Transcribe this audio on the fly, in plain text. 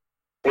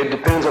It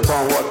depends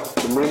upon what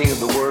the meaning of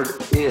the word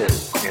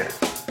is. Yeah.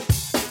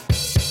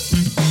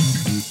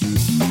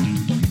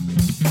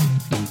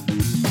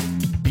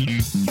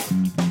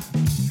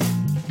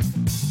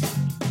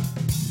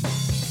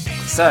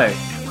 So,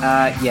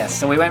 yes,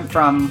 so we went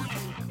from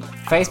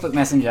Facebook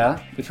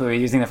Messenger, which we were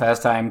using the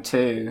first time,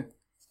 to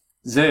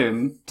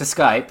Zoom, to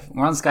Skype.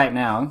 We're on Skype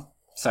now,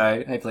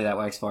 so hopefully that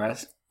works for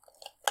us.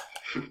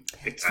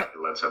 Let's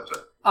hope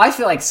so. I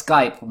feel like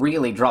Skype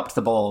really dropped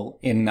the ball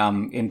in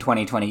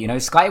 2020. You know,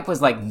 Skype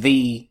was like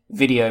the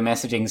video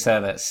messaging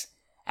service,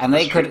 and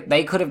they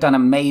could have done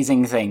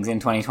amazing things in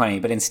 2020,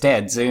 but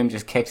instead Zoom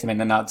just kicked them in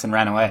the nuts and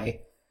ran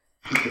away.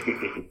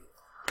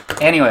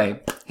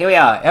 Anyway, here we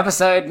are,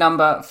 episode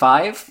number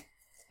 5,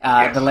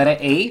 yes. The letter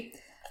E.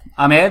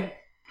 I'm Ed.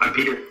 I'm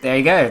Peter. There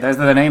you go. Those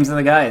are the names of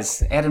the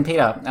guys, Ed and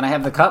Peter. And I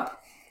have the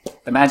cup,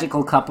 the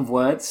magical cup of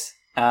words.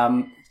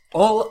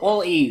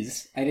 All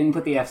E's. I didn't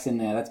put the F's in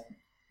there.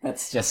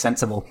 That's just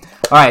sensible.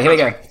 All right, here we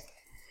go.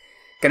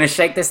 Gonna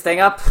shake this thing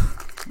up.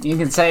 You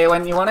can say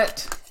when you want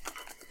it.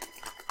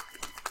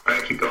 All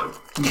right, keep going.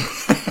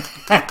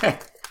 Okay,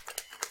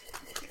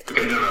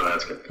 no,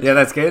 that's good. Yeah,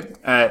 that's good.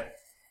 All right.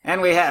 And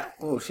we have...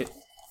 Oh, shit.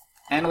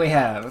 And we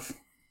have...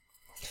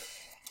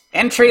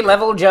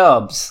 Entry-level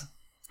jobs.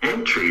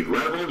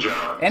 Entry-level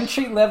jobs.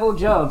 Entry-level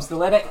jobs. The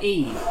letter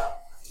E.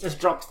 Just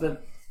dropped the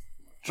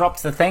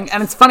thing.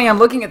 And it's funny, I'm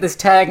looking at this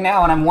tag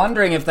now, and I'm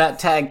wondering if that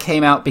tag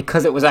came out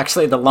because it was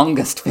actually the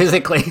longest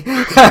physically.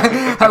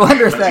 I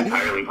wonder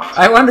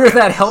if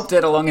that helped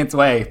it along its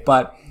way,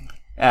 but...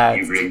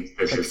 you rigged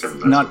the system.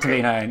 It's not to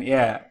be known,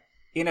 yeah.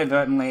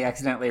 Inadvertently,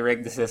 accidentally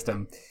rigged the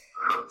system.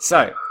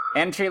 So...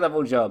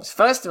 Entry-level jobs.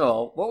 First of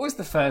all, what was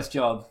the first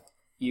job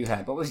you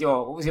had? What was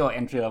your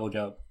entry-level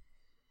job?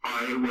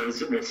 I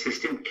was an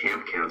assistant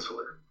camp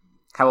counselor.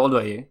 How old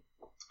were you?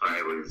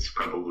 I was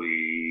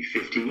probably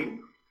 15.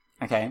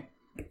 Okay.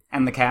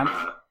 And the camp?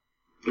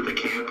 The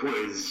camp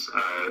was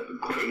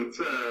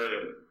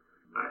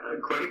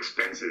quite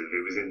expensive.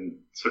 It was in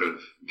sort of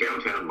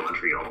downtown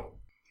Montreal.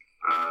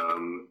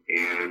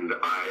 And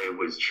I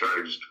was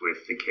charged with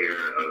the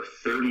care of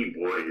 30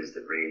 boys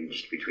that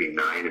ranged between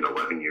 9 and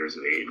 11 years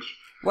of age.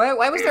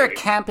 Why was there a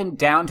camp in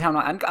downtown?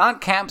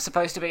 Aren't camps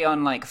supposed to be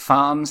on, like,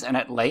 farms and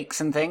at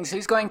lakes and things?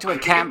 Who's going to a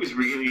camp? It was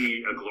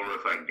really a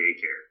glorified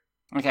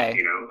daycare. Okay.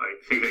 You know, I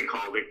think they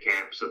called it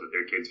camp so that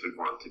their kids would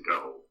want to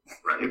go,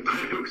 right? But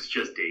it was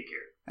just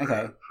daycare.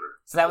 Okay.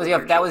 So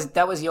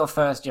that was your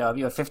first job.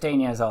 You were 15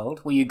 years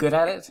old. Were you good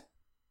at it?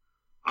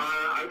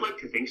 I'd like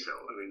to think so.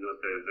 I mean,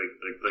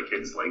 the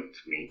kids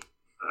liked me.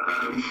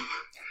 And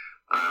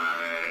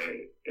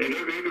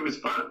it was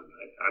fun.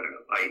 I don't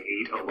know. I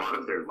ate a lot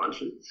of their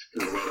lunches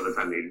because a lot of the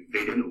time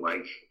they didn't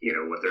like, you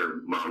know, what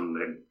their mom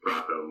had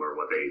brought them or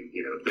what they,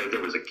 you know,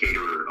 there was a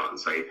caterer on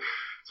site.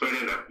 So I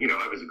ended up, you know,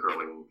 I was a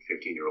growing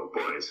 15-year-old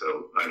boy,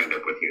 so I'd end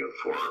up with, you know,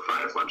 4 or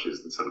 5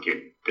 lunches that some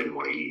kid didn't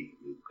want to eat,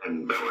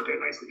 and that worked out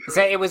nicely for me.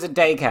 So it was a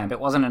day camp. It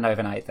wasn't an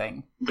overnight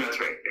thing. That's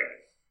right, yeah.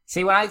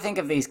 See, when I think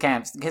of these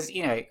camps, because,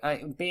 you know,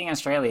 being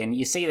Australian,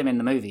 you see them in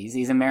the movies,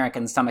 these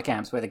American summer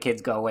camps where the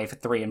kids go away for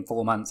 3 and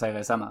 4 months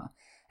over summer.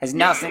 There's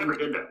nothing... I never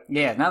did that.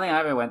 Yeah, nothing I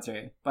ever went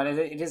through. But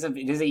it is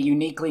a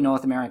uniquely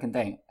North American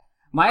thing.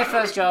 My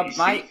first job... In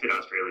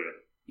Australia.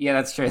 Yeah,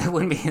 that's true. That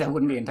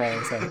wouldn't be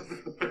entirely safe.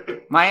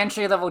 My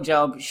entry-level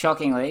job,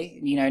 shockingly,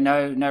 you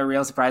know, no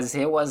real surprises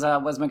here,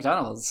 was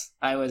McDonald's.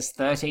 I was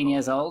 13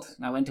 years old,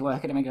 and I went to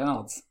work at a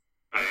McDonald's.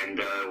 And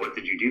what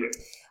did you do there?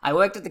 I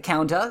worked at the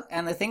counter,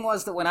 and the thing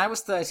was that when I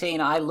was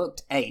 13, I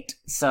looked 8.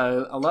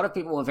 So a lot of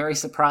people were very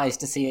surprised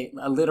to see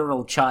a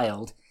literal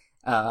child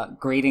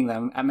greeting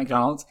them at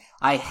McDonald's.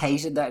 I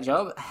hated that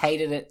job,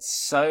 hated it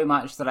so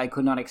much that I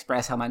could not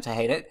express how much I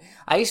hate it.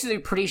 I used to do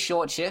pretty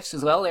short shifts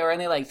as well. They were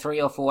only like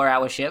 3 or 4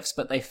 hour shifts,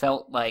 but they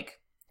felt like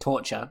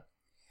torture.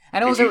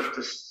 And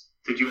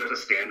Did you have to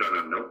stand on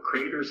a milk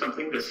crate or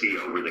something to see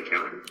over the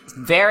counter?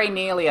 Very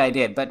nearly I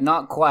did, but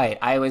not quite.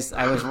 I was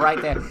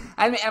right there.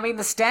 I mean,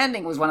 the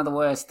standing was one of the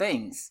worst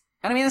things.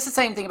 And I mean, that's the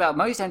same thing about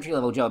most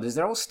entry-level jobs, is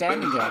they're all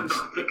standing jobs.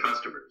 The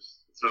customers.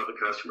 It's not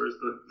the customers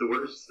the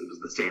worst, it was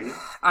the standing.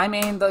 I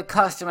mean, the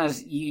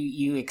customers,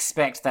 you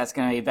expect that's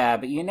going to be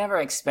bad, but you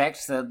never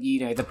expect the, you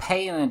know, the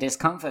pain and the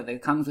discomfort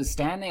that comes with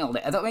standing all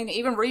day. I mean,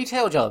 even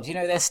retail jobs, you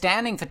know, they're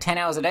standing for 10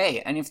 hours a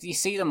day, and if you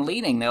see them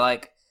leaning, they're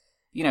like,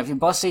 you know, if your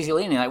boss sees you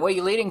leaning, like, what are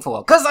you leaning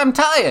for? 'Cause I'm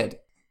tired!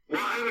 Well,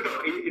 I don't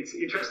know. It's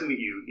interesting that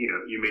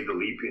you made the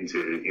leap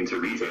into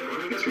retail.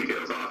 And I guess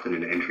retail is often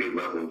an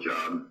entry-level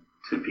job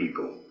to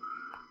people.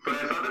 But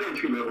I thought that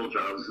entry-level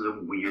jobs is a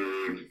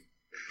weird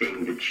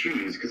thing to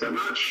choose because I'm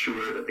not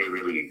sure that they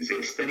really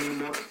exist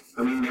anymore.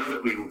 I mean, now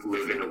that we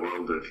live in a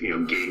world of, you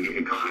know, gig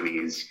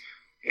economies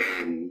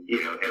and,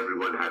 you know,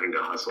 everyone having to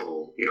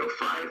hustle, you know,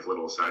 5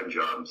 little side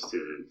jobs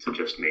to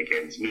just make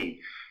ends meet,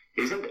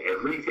 isn't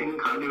everything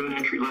kind of an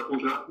entry-level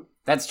job?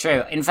 That's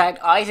true. In fact,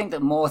 I think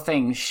that more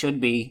things should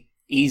be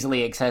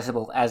easily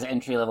accessible as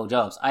entry-level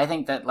jobs. I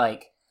think that,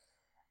 like,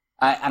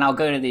 and I'll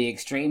go to the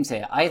extremes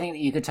here, I think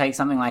that you could take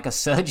something like a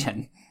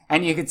surgeon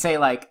And you could say,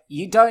 like,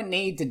 you don't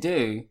need to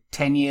do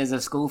 10 years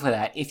of school for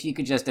that if you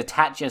could just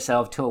attach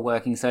yourself to a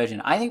working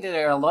surgeon. I think that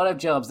there are a lot of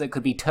jobs that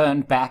could be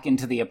turned back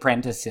into the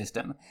apprentice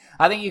system.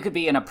 I think you could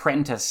be an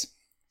apprentice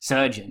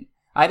surgeon.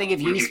 I think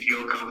if Would you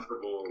feel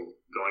comfortable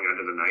going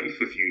under the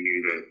knife if you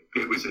knew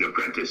that it was an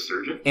apprentice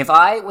surgeon? If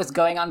I was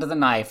going under the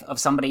knife of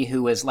somebody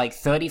who was like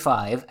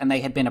 35 and they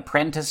had been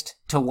apprenticed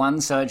to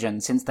one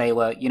surgeon since they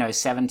were,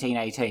 17,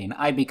 18,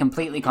 I'd be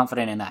completely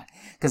confident in that.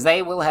 Because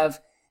they will have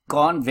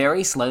gone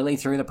very slowly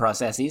through the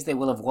processes. They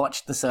will have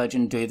watched the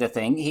surgeon do the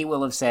thing. He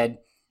will have said,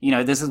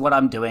 this is what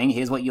I'm doing.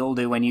 Here's what you'll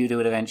do when you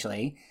do it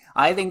eventually.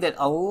 I think that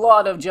a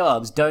lot of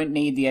jobs don't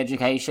need the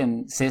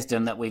education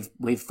system that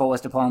we've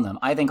forced upon them.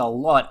 I think a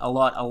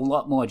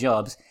lot more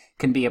jobs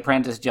can be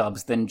apprentice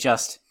jobs than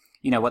just,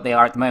 what they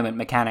are at the moment,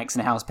 mechanics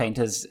and house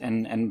painters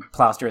and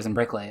plasterers and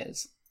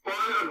bricklayers. Well,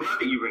 I'm glad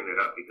that you bring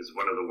that up because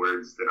one of the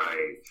words that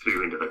I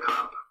threw into the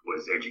cup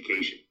was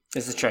education.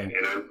 This is true.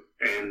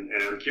 And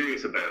I'm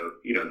curious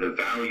about, the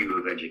value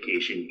of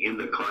education in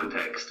the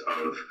context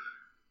of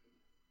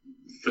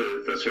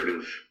the sort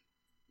of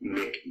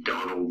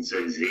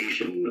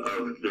McDonald'sization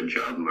of the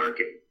job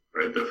market,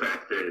 right? The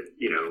fact that,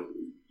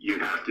 you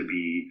have to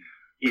be,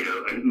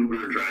 an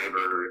Uber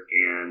driver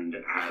and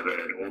have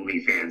an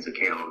OnlyFans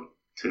account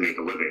to make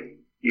a living,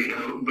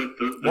 but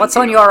what's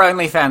on your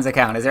OnlyFans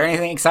account? Is there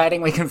anything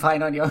exciting we can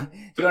find on your,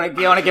 do you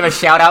want to give a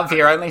shout out for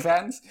your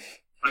OnlyFans?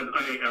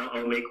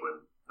 I'll make one.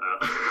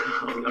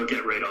 I'll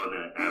get right on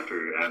that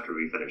after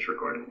we finish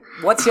recording.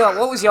 What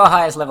was your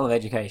highest level of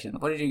education?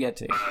 What did you get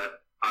to?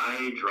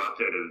 I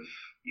dropped out of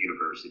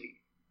university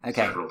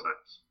several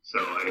times, so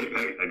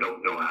I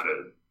don't know how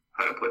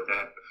to put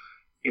that.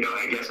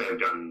 I guess I've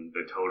done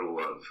a total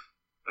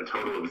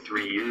of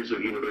 3 years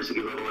of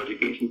university level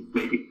education,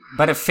 maybe.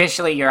 But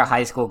officially, you're a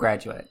high school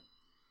graduate.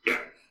 Yeah.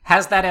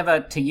 Has that ever,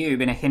 to you,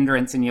 been a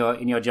hindrance in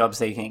your job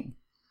seeking?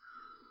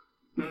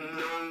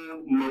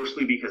 No,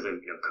 mostly because I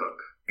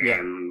cook.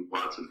 And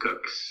lots of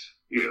cooks,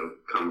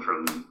 come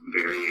from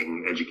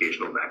varying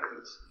educational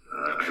backgrounds.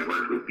 I've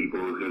worked with people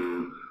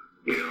who,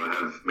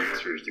 have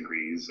master's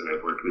degrees, and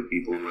I've worked with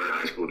people who are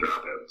high school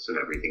dropouts and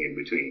everything in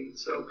between.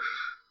 So,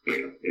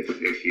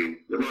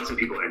 lots of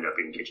people end up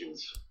in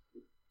kitchens,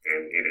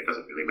 and it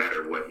doesn't really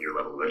matter what your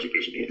level of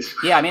education is.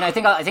 Yeah, I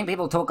think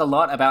people talk a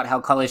lot about how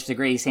college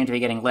degrees seem to be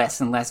getting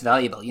less and less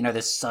valuable.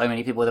 There's so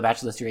many people with a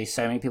bachelor's degree,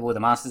 so many people with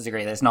a master's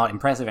degree that's not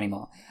impressive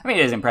anymore. I mean,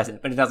 it is impressive,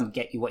 but it doesn't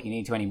get you what you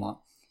need to anymore.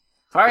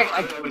 I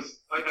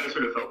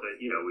sort of felt that,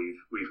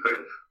 we've kind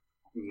of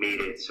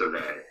made it so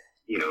that,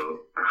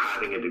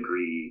 having a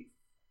degree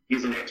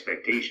is an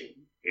expectation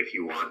if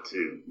you want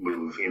to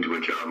move into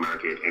a job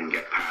market and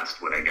get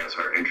past what I guess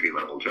are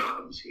entry-level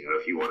jobs.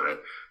 If you want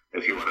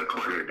to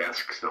corner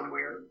desk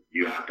somewhere,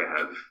 you have to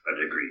have a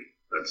degree.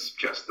 That's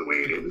just the way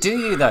it is. Do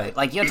you, though?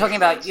 Like, So if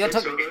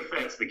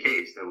that's the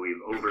case, then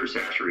we've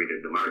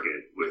oversaturated the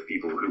market with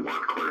people who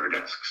want corner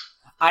desks.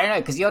 I don't know,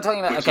 because you're talking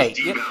about... Which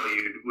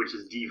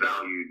is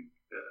devalued,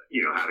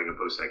 having a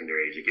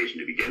post-secondary education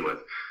to begin with.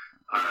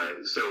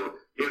 So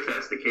if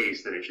that's the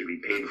case, then it should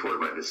be paid for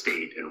by the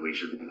state, and we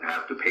shouldn't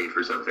have to pay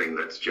for something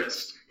that's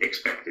just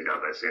expected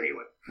of us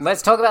anyway.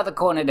 Let's talk about the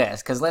corner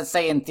desk, because let's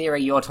say in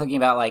theory you're talking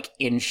about, like,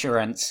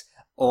 insurance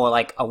or,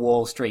 like, a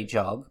Wall Street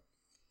job.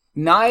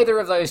 Neither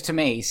of those, to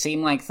me,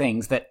 seem like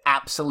things that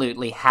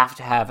absolutely have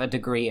to have a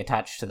degree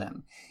attached to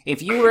them.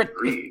 If you were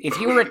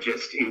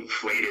just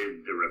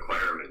inflated the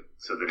requirement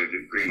so that a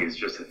degree is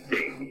just a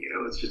thing,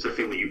 it's just a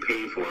thing that you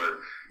pay for.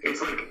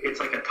 It's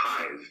like a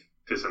tithe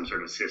to some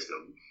sort of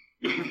system.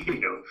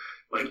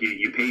 Like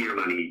you pay your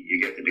money, you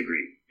get the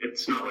degree.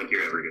 It's not like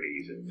you're ever going to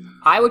use it.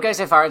 I would go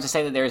so far as to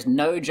say that there is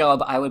no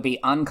job I would be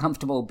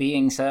uncomfortable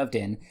being served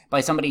in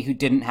by somebody who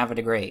didn't have a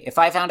degree. If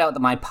I found out that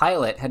my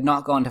pilot had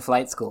not gone to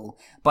flight school,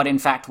 but in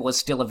fact was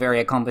still a very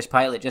accomplished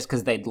pilot just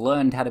because they'd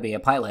learned how to be a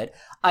pilot,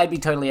 I'd be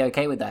totally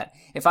okay with that.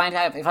 If I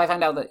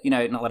found out that,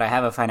 not that I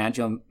have a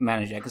financial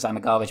manager because I'm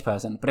a garbage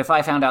person, but if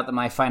I found out that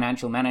my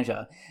financial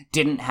manager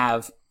didn't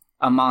have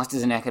a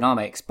master's in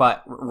economics,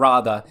 but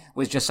rather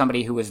was just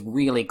somebody who was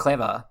really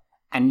clever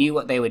and knew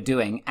what they were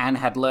doing and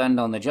had learned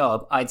on the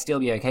job, I'd still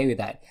be okay with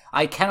that.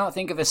 I cannot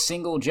think of a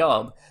single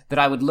job that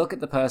I would look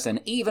at the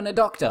person, even a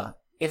doctor.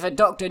 If a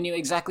doctor knew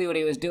exactly what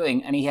he was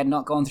doing and he had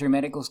not gone through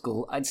medical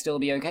school, I'd still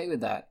be okay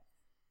with that.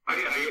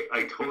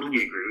 I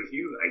totally agree with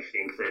you. I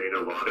think that in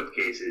a lot of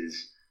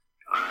cases,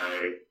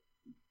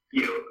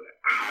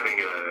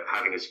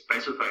 having a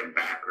specified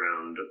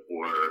background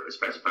or a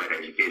specified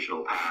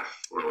educational path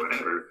or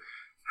whatever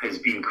has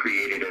been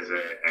created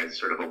as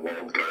sort of a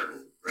walled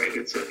garden, right?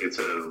 It's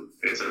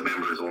a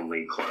members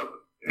only club,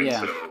 and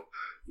so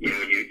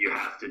you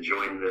have to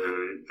join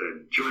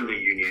the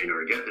union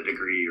or get the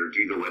degree or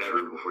do the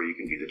whatever before you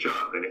can do the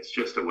job, and it's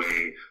just a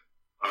way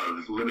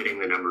of limiting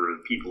the number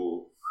of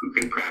people who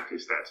can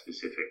practice that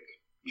specific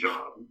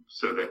job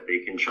so that they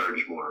can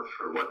charge more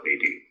for what they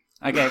do.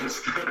 Okay.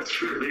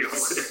 That's really all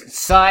it is.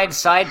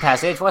 Side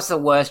passage. What's the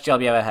worst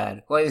job you ever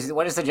had? What is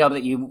the job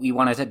that you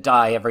wanted to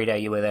die every day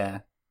you were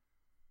there?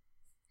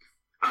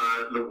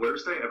 The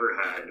worst I ever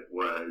had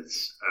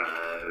was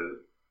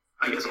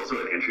I guess also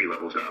an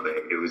entry-level job.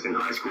 It was in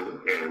high school,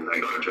 and I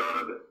got a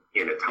job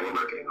in a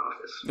telemarketing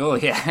office. Oh,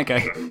 yeah,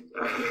 okay. And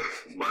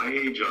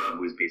my job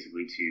was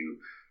basically to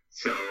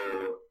sell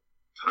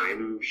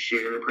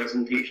timeshare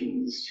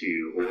presentations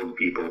to old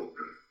people,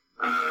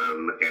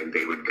 and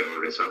they would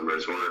go to some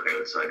resort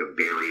outside of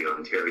Barrie,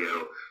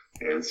 Ontario,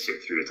 and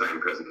sit through a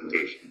timeshare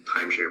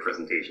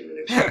presentation in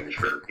exchange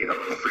for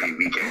a free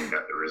weekend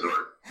at the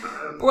resort.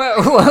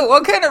 Well,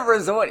 what kind of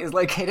resort is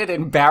located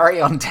in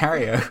Barrie,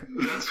 Ontario?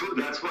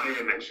 That's why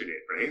I mentioned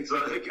it, right?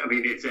 So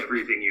it's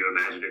everything you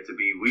imagine it to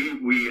be.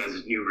 We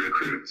as new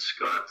recruits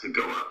got to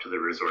go up to the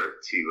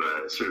resort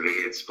to survey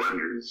its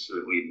splendors, so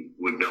that we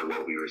would know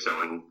what we were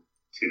selling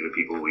to the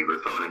people we were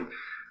phoning.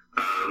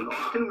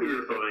 Often we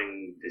were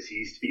phoning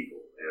deceased people,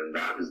 and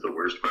that was the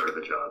worst part of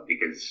the job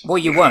because. Well,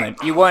 you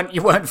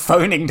weren't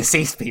phoning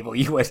deceased people.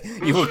 You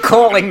were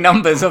calling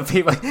numbers of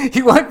people.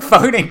 You weren't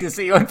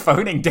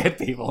phoning dead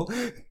people.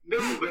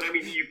 No, but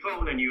you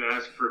phone and you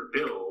ask for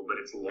Bill, but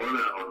it's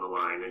Lorna on the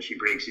line, and she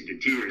breaks into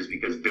tears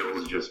because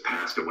Bill's just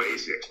passed away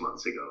 6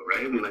 months ago,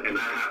 right? And that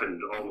happened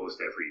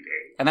almost every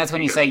day. And that's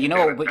when you say, you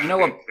know what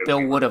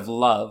Bill would have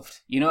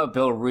loved. You know what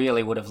Bill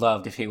really would have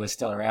loved if he was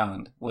still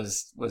around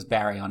was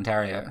Barrie,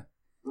 Ontario.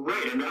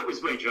 Right, and that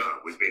was my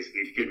job, was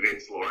basically to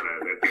convince Lorna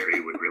that Barrie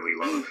would really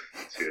love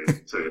to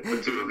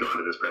have gone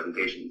to this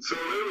presentation. So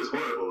it was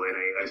horrible, and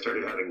I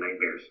started having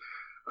nightmares.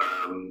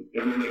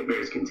 And the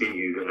nightmares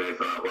continued, and I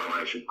thought, well,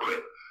 I should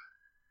quit.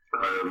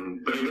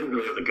 But I didn't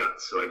really have the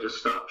guts, so I just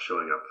stopped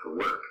showing up for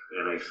work.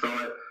 And I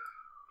thought,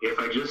 if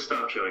I just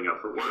stopped showing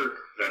up for work,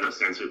 then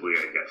ostensibly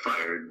I'd get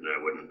fired and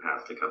I wouldn't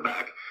have to come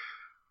back.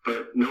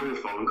 But no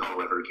phone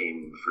call ever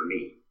came for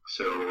me.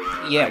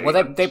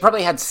 So they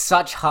probably had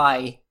such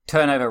high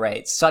turnover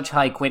rates, such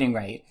high quitting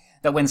rate,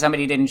 that when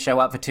somebody didn't show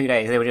up for 2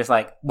 days, they were just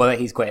like, well,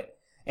 he's quit.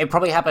 It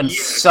probably happened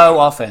so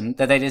often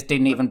that they just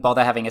didn't even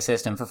bother having a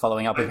system for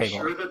following up with people.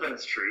 I'm sure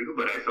that's true,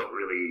 but I felt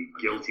really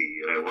guilty,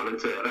 and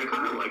I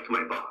kind of liked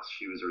my boss.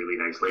 She was a really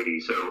nice lady,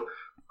 so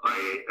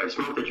I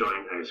smoked a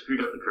joint, and I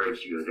screwed up the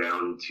courage to go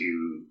down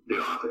to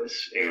the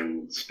office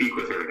and speak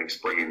with her and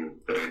explain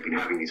that I'd been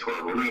having these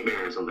horrible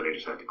nightmares and that I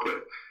just had to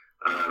quit.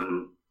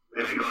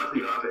 And I got to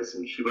the office,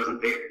 and she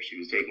wasn't there. She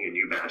was taking a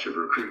new batch of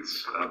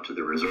recruits up to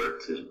the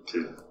resort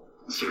to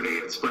survey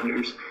its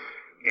splendors.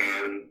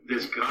 And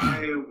this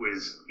guy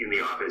was in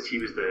the office. He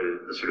was the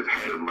sort of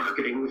head of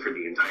marketing for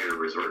the entire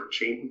resort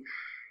chain.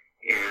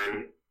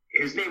 And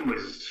his name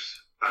was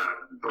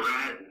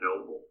Brad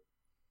Noble.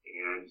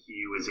 And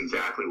he was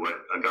exactly what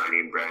a guy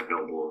named Brad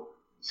Noble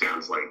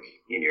sounds like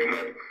in your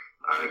head.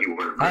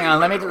 Hang on,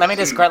 let me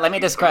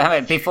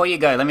describe. Before you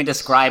go, let me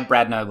describe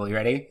Brad Noble. You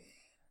ready?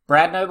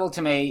 Brad Noble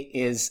to me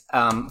is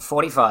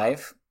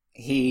 45.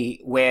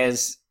 He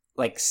wears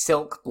like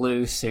silk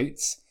blue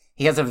suits.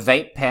 He has a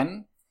vape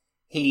pen.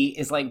 He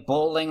is like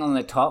balding on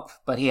the top,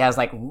 but he has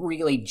like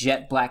really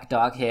jet black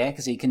dark hair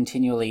because he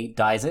continually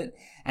dyes it.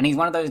 And he's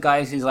one of those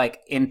guys who's like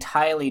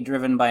entirely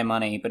driven by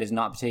money, but is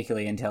not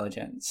particularly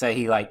intelligent. So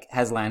he like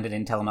has landed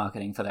in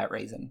telemarketing for that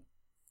reason.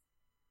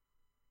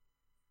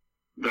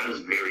 That is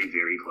very,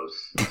 very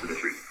close to the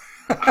truth.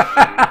 So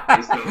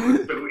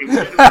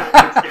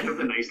instead of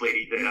the nice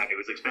lady that I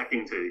was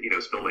expecting to,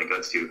 spill my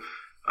guts to,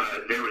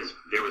 there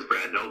was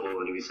Brad Noble,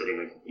 and he was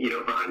sitting,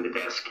 behind the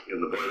desk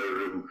in the boiler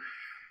room,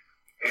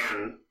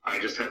 and I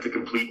just had to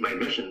complete my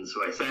mission.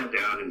 So I sat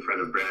down in front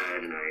of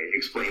Brad, and I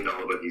explained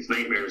all about these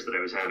nightmares that I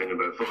was having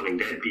about phoning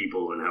dead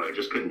people, and how I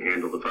just couldn't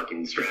handle the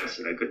fucking stress,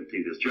 and I couldn't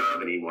do this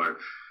job anymore.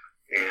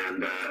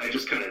 And I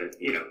just kind of,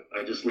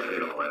 I just let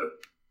it all out.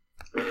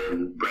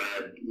 And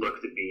Brad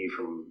looked at me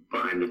from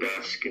behind the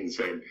desk and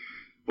said,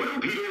 well,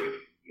 Peter,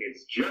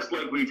 it's just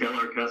like we tell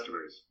our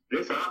customers.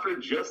 This offer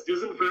just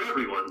isn't for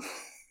everyone.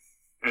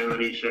 And then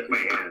he shook my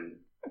hand.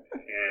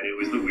 And it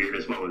was the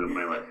weirdest moment of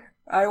my life.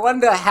 I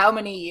wonder how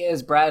many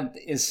years Brad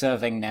is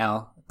serving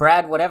now.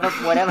 Brad, whatever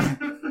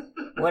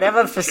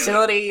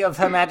facility of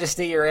Her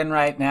Majesty you're in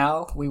right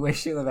now, we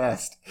wish you the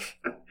best.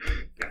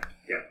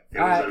 It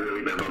was a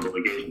really memorable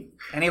occasion.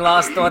 Any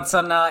last thoughts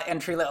on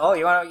entry level? Oh,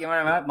 you want to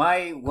know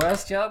my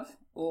worst job?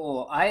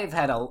 Oh, I've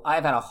had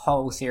a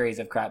whole series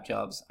of crap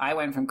jobs. I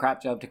went from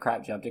crap job to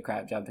crap job to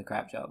crap job to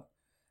crap job.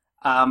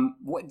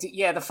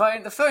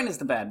 The phone is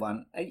the bad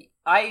one.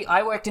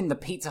 I worked in the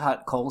Pizza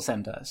Hut call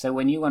center. So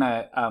when you want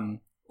to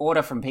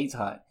order from Pizza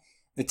Hut,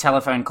 the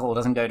telephone call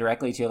doesn't go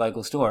directly to your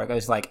local store. It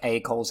goes to like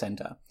a call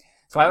center.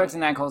 So I worked in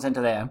that call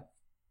center there.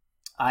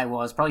 I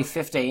was probably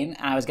 15,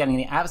 and I was getting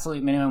the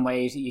absolute minimum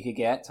wage that you could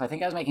get. So I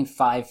think I was making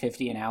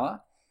 $5.50 an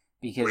hour.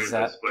 Because where is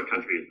this? What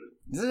country is this?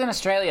 This is in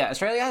Australia.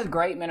 Australia has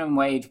great minimum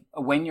wage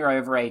when you're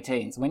over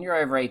 18. So when you're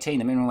over 18,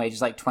 the minimum wage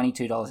is like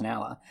 $22 an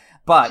hour.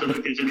 But so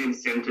there's an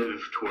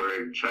incentive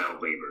toward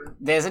child labor.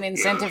 There's an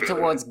incentive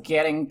towards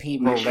getting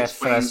people their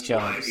first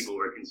jobs. Why people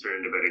were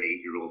concerned about an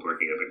 8-year-old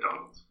working at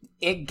McDonald's.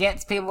 It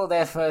gets people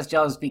their first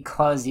jobs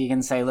because you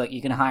can say, look,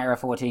 you can hire a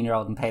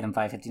 14-year-old and pay them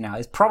 $5.50 an hour.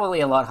 It's probably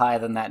a lot higher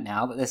than that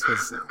now, but this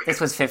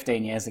was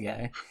 15 years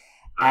ago.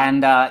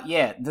 And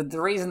yeah,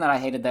 the reason that I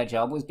hated that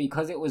job was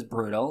because it was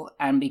brutal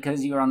and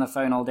because you were on the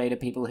phone all day to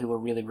people who were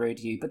really rude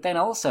to you. But then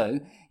also,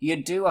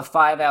 you'd do a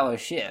 5-hour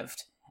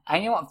shift.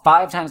 And you know what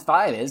 5 times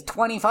 5 is?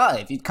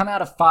 25. You'd come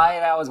out of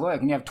 5 hours work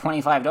and you have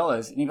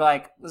 $25. And you'd be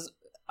like,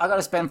 I got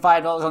to spend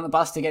 $5 on the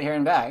bus to get here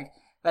and back.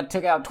 That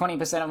took out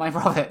 20% of my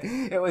profit.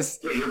 It was...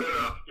 Yeah,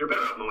 you're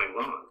better off mowing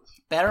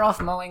lawns. Better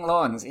off mowing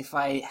lawns. If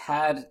I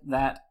had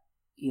that,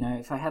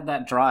 if I had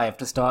that drive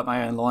to start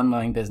my own lawn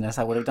mowing business,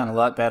 I would have done a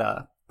lot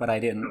better. But I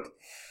didn't.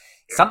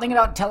 Something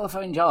about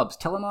telephone jobs,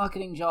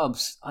 telemarketing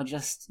jobs are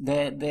just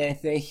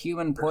they're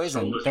human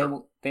poison.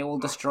 They will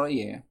destroy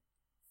you.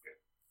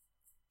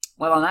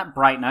 Well, on that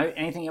bright note,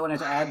 anything you wanted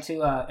to add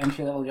to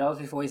entry level jobs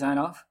before we sign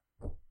off?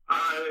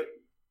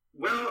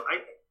 Well,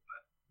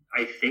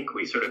 I think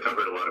we sort of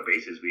covered a lot of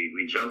bases.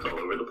 We jumped all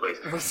over the place.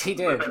 We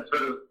did.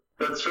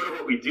 That's sort of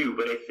what we do.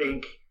 But I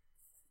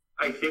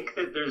think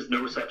that there's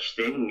no such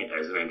thing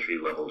as an entry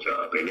level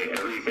job. I mean,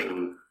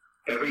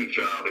 every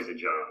job is a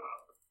job.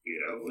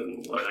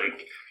 And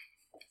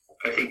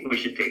I think we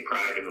should take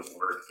pride in the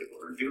work that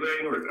we're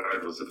doing,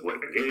 regardless of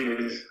what it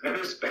is, and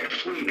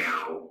especially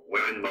now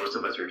when most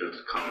of us are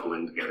just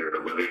cobbling together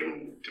a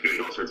living,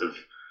 doing all sorts of,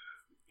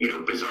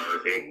 bizarre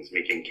things,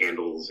 making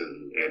candles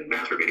and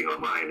masturbating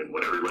online and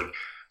whatever. Like,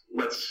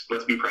 let's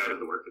be proud of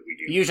the work that we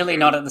do. Usually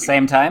not at the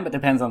same time, but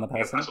depends on the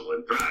person. Hustle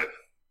and thrive.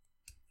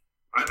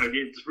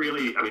 It's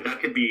really, that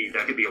could be a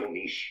whole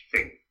niche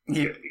thing.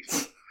 Yeah.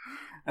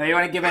 You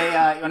want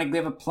to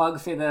give a plug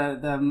for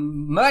the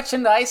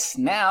merchandise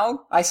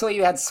now? I saw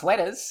you had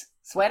sweaters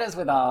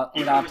with our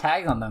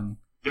tag on them.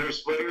 There are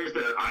sweaters,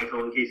 there are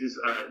iPhone cases,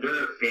 there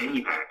are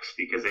fanny packs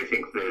because I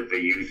think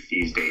the youth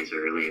these days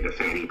are really into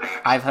fanny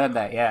packs. I've heard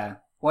that, yeah.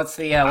 What's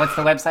the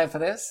website for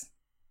this?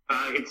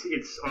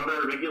 It's on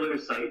our regular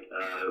site.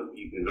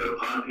 You can go to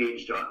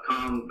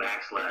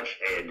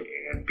podpage.com/Ed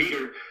and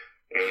Peter.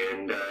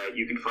 And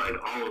you can find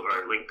all of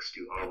our links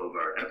to all of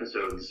our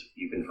episodes.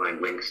 You can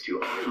find links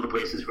to all of the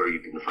places where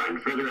you can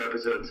find further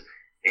episodes.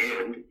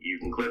 And you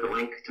can click a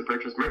link to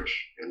purchase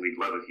merch. And we'd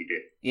love if you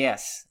did.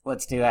 Yes,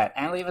 let's do that.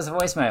 And leave us a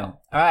voicemail.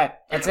 All right,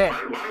 that's it.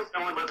 Why has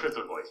no one left us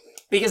a voicemail?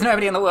 Because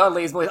nobody in the world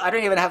leaves voice. I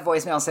don't even have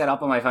voicemail set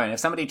up on my phone. If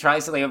somebody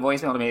tries to leave a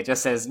voicemail to me, it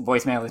just says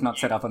voicemail is not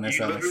set up on this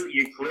service.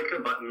 You click a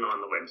button on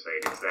the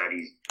website. It's that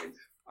easy.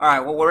 All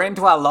right, well, we're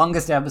into our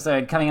longest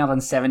episode, coming up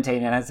on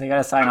 17 minutes. We got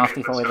to sign off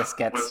before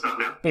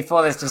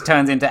this just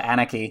turns into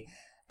anarchy.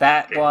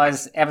 That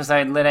was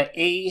episode letter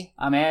E.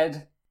 I'm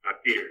Ed. I'm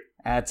Peter.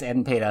 That's Ed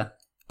and Peter.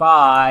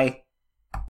 Bye.